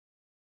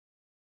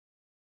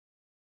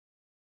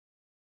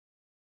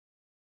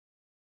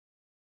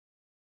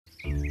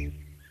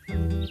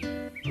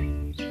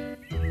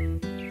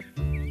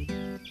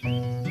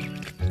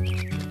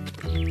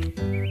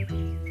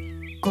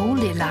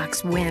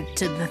Goldilocks went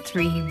to the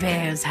three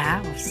bears'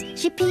 house.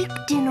 She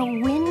peeked in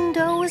a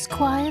window as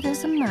quiet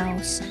as a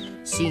mouse.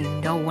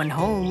 Seeing no one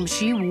home,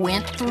 she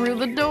went through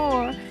the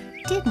door.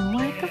 Didn't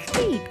wipe her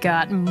feet,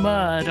 got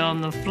mud on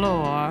the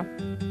floor.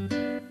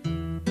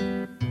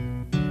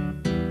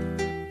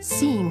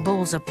 Seeing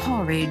bowls of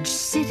porridge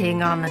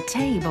sitting on the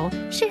table,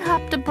 she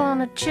hopped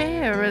upon a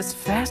chair as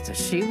fast as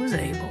she was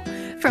able.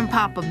 From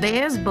Papa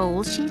Bear's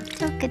bowl, she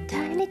took a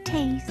tiny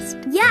taste.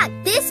 Yuck,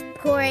 this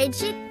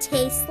porridge, it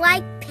tastes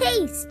like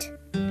paste.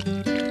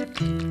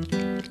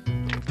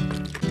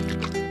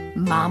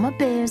 Mama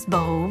Bear's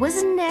bowl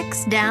was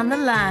next down the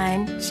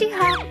line. She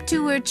hopped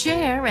to her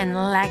chair and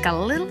like a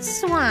little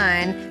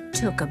swine,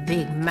 took a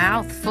big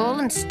mouthful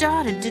and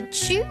started to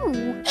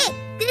chew.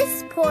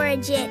 This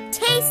porridge, it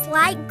tastes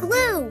like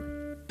glue.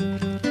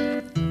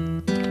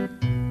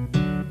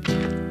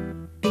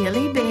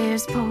 Billy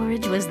Bear's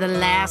porridge was the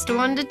last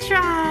one to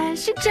try.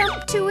 She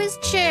jumped to his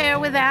chair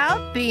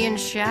without being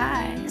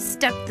shy,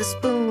 stuck the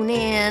spoon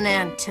in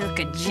and took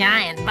a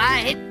giant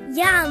bite.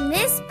 Yum,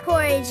 this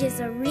porridge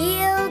is a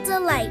real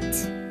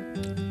delight.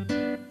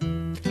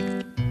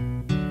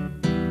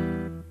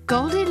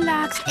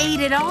 Goldilocks ate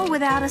it all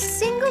without a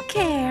single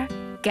care.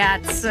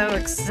 Got so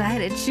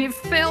excited she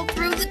fell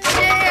through the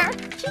chair.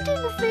 She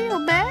didn't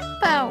feel bad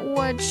about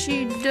what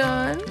she'd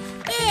done.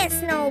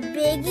 It's no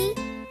biggie.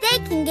 They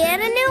can get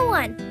a new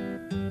one.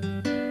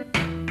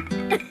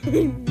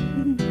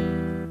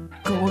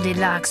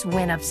 Goldilocks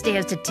went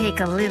upstairs to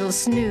take a little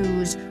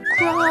snooze,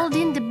 crawled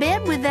into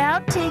bed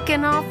without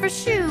taking off her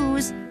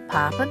shoes.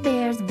 Papa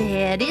Bear's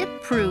bed,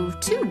 it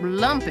proved too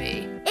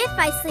lumpy. If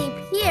I sleep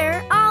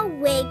here, I'll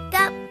wake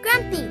up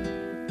grumpy.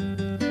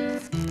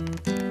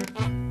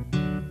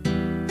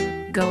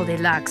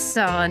 Goldilocks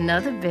saw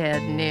another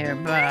bed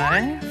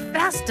nearby.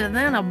 Faster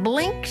than a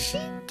blink, she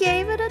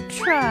gave it a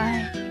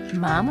try.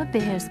 Mama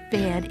Bear's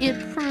bed, it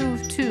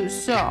proved too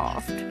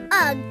soft.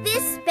 Ugh,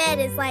 this bed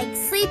is like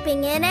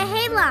sleeping in a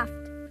hayloft.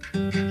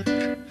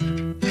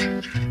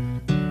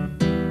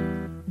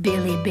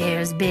 Billy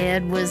Bear's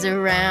bed was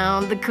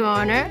around the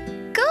corner.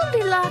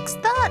 Goldilocks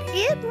thought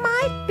it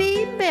might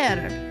be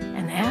better.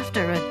 And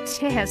after a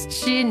test,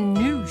 she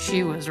knew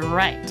she was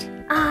right.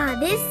 Ah,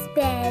 this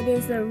bed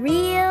is a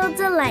real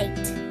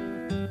delight.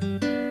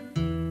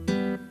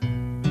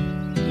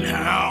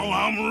 Now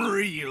I'm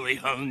really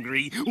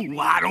hungry.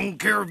 I don't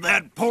care if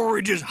that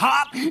porridge is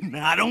hot, and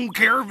I don't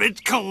care if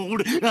it's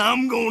cold.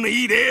 I'm gonna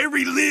eat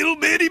every little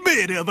bitty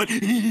bit of it.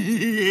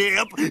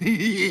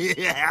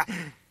 Yep.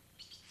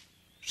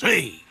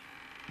 Say,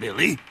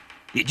 Billy,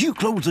 did you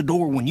close the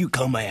door when you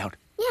come out?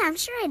 Yeah, I'm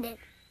sure I did.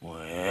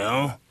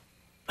 Well,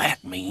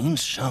 that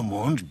means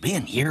someone's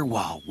been here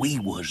while we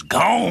was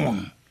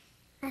gone.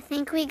 I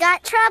think we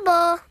got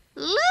trouble.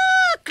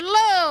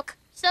 Look!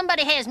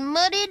 Somebody has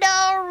muddied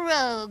our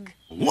rug.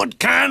 What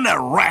kind of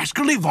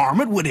rascally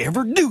varmint would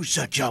ever do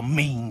such a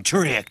mean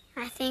trick?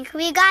 I think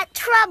we got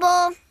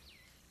trouble.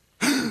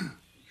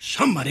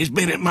 Somebody's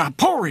been at my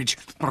porridge.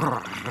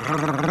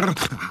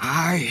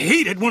 I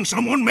hate it when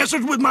someone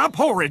messes with my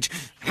porridge.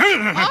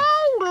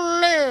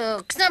 Oh,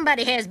 look!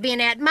 Somebody has been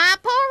at my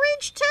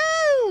porridge,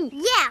 too.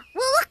 Yeah,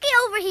 well, look it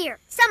over here.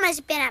 Someone's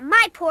been at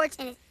my porch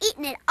and is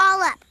eating it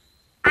all up.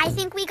 I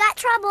think we got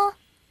trouble.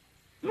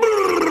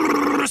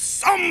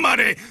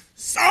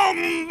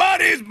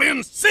 Somebody's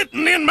been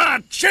sitting in my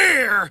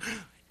chair.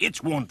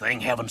 It's one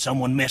thing having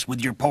someone mess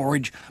with your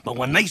porridge, but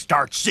when they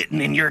start sitting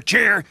in your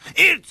chair,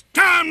 it's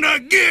time to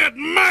get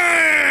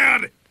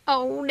mad.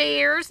 Oh,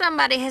 dear,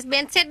 somebody has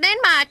been sitting in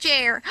my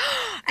chair.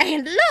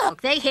 And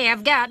look, they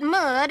have got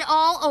mud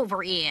all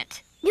over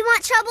it. You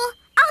want trouble?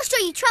 I'll show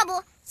you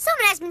trouble.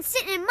 Someone has been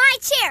sitting in my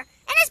chair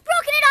and has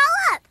broken it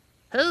all up.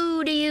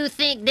 Who do you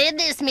think did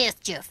this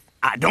mischief?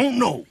 I don't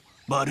know,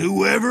 but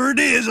whoever it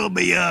is will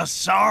be a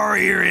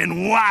sorrier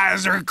and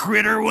wiser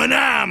critter when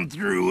I'm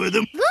through with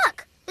them.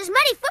 Look, there's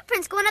muddy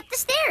footprints going up the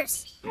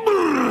stairs.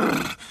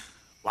 Well,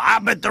 I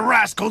bet the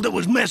rascal that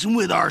was messing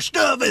with our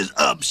stuff is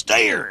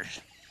upstairs.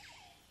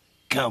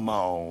 Come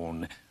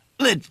on,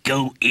 let's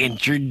go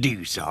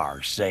introduce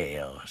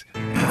ourselves.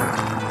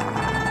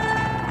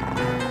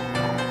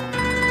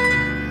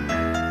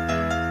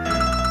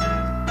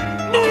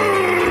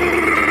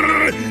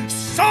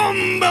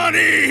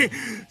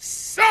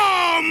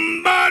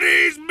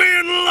 Somebody's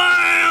been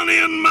lying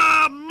in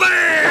my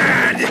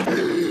bed.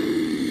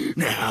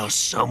 Now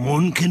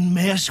someone can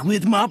mess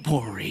with my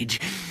porridge,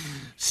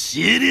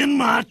 sit in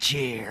my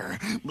chair,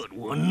 but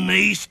when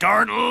they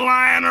start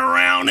lying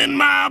around in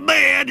my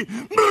bed,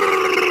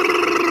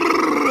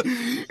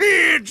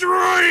 it's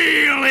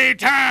really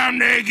time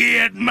to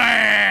get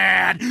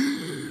mad.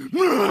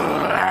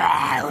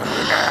 Look!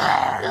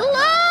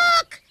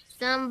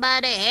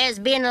 Somebody has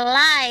been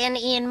lying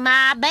in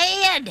my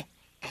bed.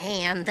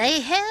 And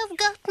they have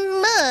got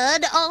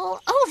mud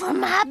all over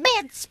my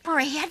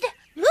bedspread.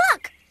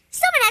 Look!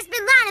 Someone has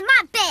been lying in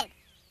my bed.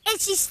 And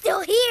she's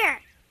still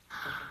here.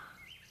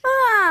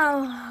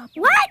 Oh,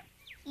 what?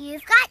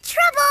 You've got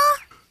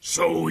trouble.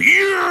 So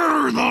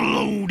you're the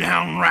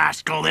low-down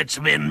rascal that's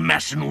been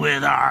messing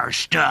with our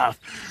stuff.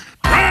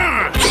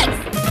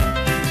 Yikes!